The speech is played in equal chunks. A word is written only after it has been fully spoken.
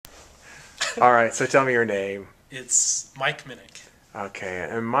All right, so tell me your name. It's Mike Minnoch. Okay,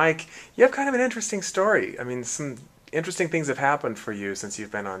 and Mike, you have kind of an interesting story. I mean, some interesting things have happened for you since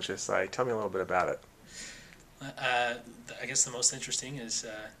you've been on Xocai. Tell me a little bit about it. Uh, I guess the most interesting is,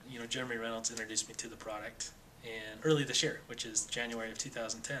 Jeremy Reynolds introduced me to the product and early this year, which is January of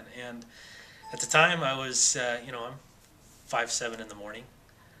 2010. And at the time, I was, I'm 5'7" in the morning,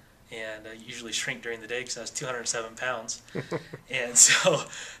 and I usually shrink during the day because I was 207 pounds, and so,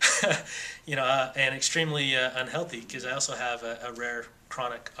 and extremely unhealthy because I also have a rare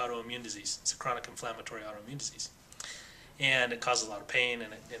chronic autoimmune disease. It's a chronic inflammatory autoimmune disease, and it causes a lot of pain,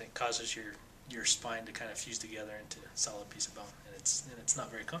 and it causes your spine to kind of fuse together into a solid piece of bone, and it's not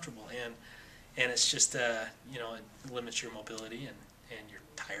very comfortable, and it's just it limits your mobility, and you're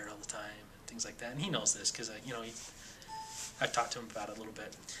tired all the time and things like that. And he knows this because I've talked to him about it a little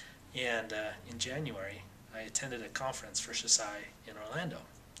bit. And in January, I attended a conference for Xocai in Orlando,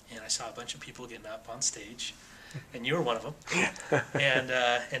 and I saw a bunch of people getting up on stage, and you were one of them,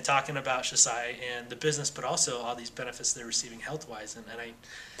 and talking about Xocai and the business, but also all these benefits they're receiving health-wise. And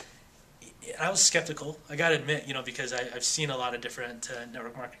I was skeptical, I got to admit, because I've seen a lot of different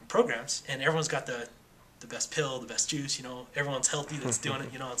network marketing programs, and everyone's got the best pill, the best juice, everyone's healthy that's doing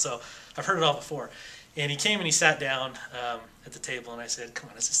it, and so I've heard it all before. And he came and he sat down at the table, and I said, "Come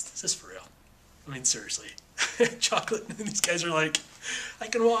on, is this for real? I mean, seriously, chocolate?" And these guys are like, "I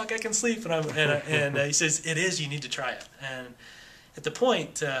can walk, I can sleep," and he says, "It is. You need to try it." And at the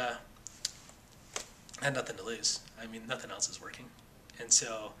point, I had nothing to lose. I mean, nothing else is working, and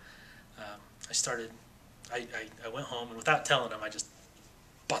so I started. I went home, and without telling him, I just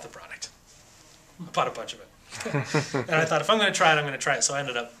bought the product. I bought a bunch of it, and I thought, if I'm going to try it, I'm going to try it. So I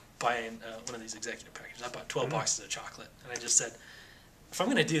ended up buying one of these executive packages. I bought 12 boxes of chocolate, and I just said, if I'm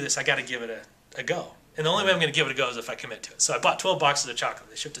going to do this, I got to give it a go. And the only way I'm going to give it a go is if I commit to it. So I bought 12 boxes of chocolate.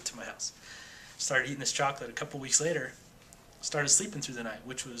 They shipped it to my house. Started eating this chocolate. A couple weeks later, started sleeping through the night,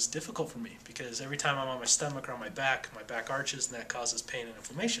 which was difficult for me because every time I'm on my stomach or on my back arches, and that causes pain and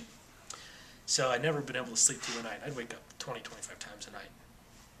inflammation. So I'd never been able to sleep through the night. I'd wake up 20, 25 times a night.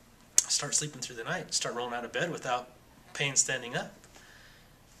 Start sleeping through the night, start rolling out of bed without pain standing up.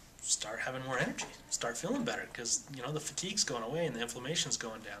 Start having more energy, start feeling better because the fatigue's going away and the inflammation's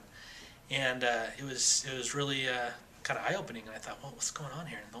going down, and it was really kind of eye-opening. And I thought, well, what's going on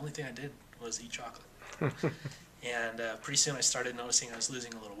here? And the only thing I did was eat chocolate. And pretty soon I started noticing I was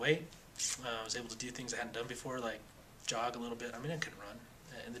losing a little weight. I was able to do things I hadn't done before, like jog a little bit. I mean, I couldn't run,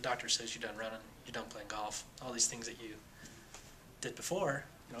 and the doctor says you're done running, you're done playing golf, all these things that you did before.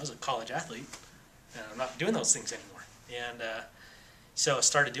 I was a college athlete, and I'm not doing those things anymore. And so I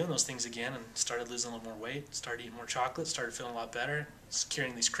started doing those things again and started losing a little more weight, started eating more chocolate, started feeling a lot better,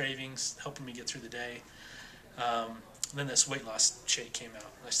 curing these cravings, helping me get through the day. Then this weight loss shake came out,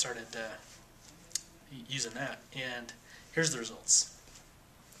 and I started using that. And here's the results.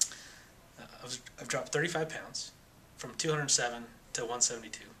 I've dropped 35 pounds from 207 to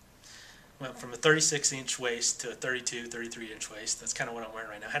 172. Went from a 36-inch waist to a 32, 33-inch waist. That's kind of what I'm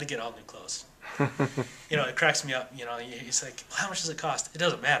wearing right now. I had to get all new clothes. It cracks me up. He's like, well, how much does it cost? It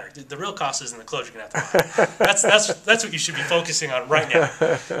doesn't matter. The real cost isn't the clothes you're going to have to buy. That's what you should be focusing on right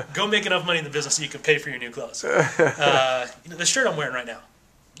now. Go make enough money in the business so you can pay for your new clothes. The shirt I'm wearing right now,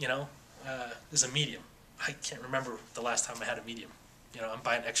 is a medium. I can't remember the last time I had a medium. I'm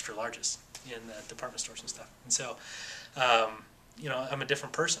buying extra larges in department stores and stuff. And so, I'm a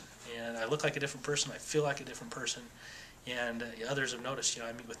different person, and I look like a different person. I feel like a different person, and others have noticed.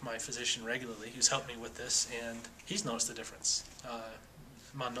 I meet with my physician regularly, who's helped me with this, and he's noticed the difference.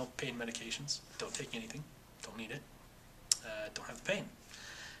 I'm on no pain medications. Don't take anything. Don't need it. Don't have the pain.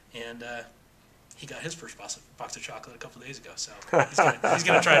 And he got his first box of chocolate a couple of days ago, so he's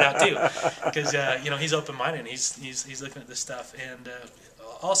gonna try it out too, because he's open-minded. And he's looking at this stuff, and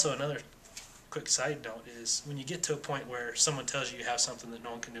also another quick side note is when you get to a point where someone tells you you have something that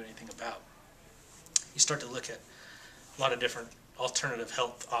no one can do anything about, you start to look at a lot of different alternative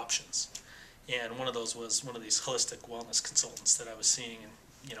health options. And one of those was one of these holistic wellness consultants that I was seeing,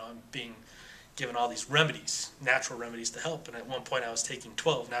 and I'm being given all these remedies, natural remedies to help. And at one point I was taking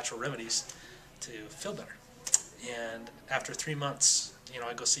 12 natural remedies to feel better. And after 3 months,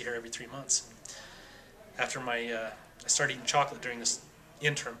 I go see her every 3 months. After I started eating chocolate during this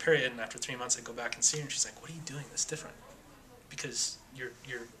interim period, and after 3 months I go back and see her, and she's like, "What are you doing that's different? Because you're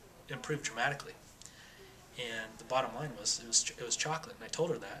improved dramatically." And the bottom line was it was chocolate, and I told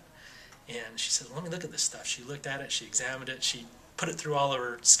her that, and she said, well, "Let me look at this stuff." She looked at it, she examined it, she put it through all of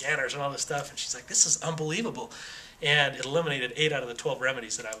her scanners and all this stuff, and she's like, "This is unbelievable." And it eliminated 8 out of the 12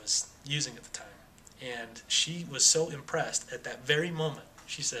 remedies that I was using at the time. And she was so impressed at that very moment.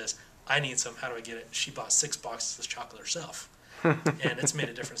 She says, I need some. How do I get it? She bought 6 boxes of chocolate herself, and it's made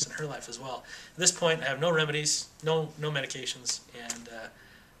a difference in her life as well. At this point, I have no remedies, no medications, and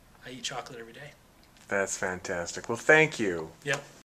I eat chocolate every day. That's fantastic. Well, thank you. Yep.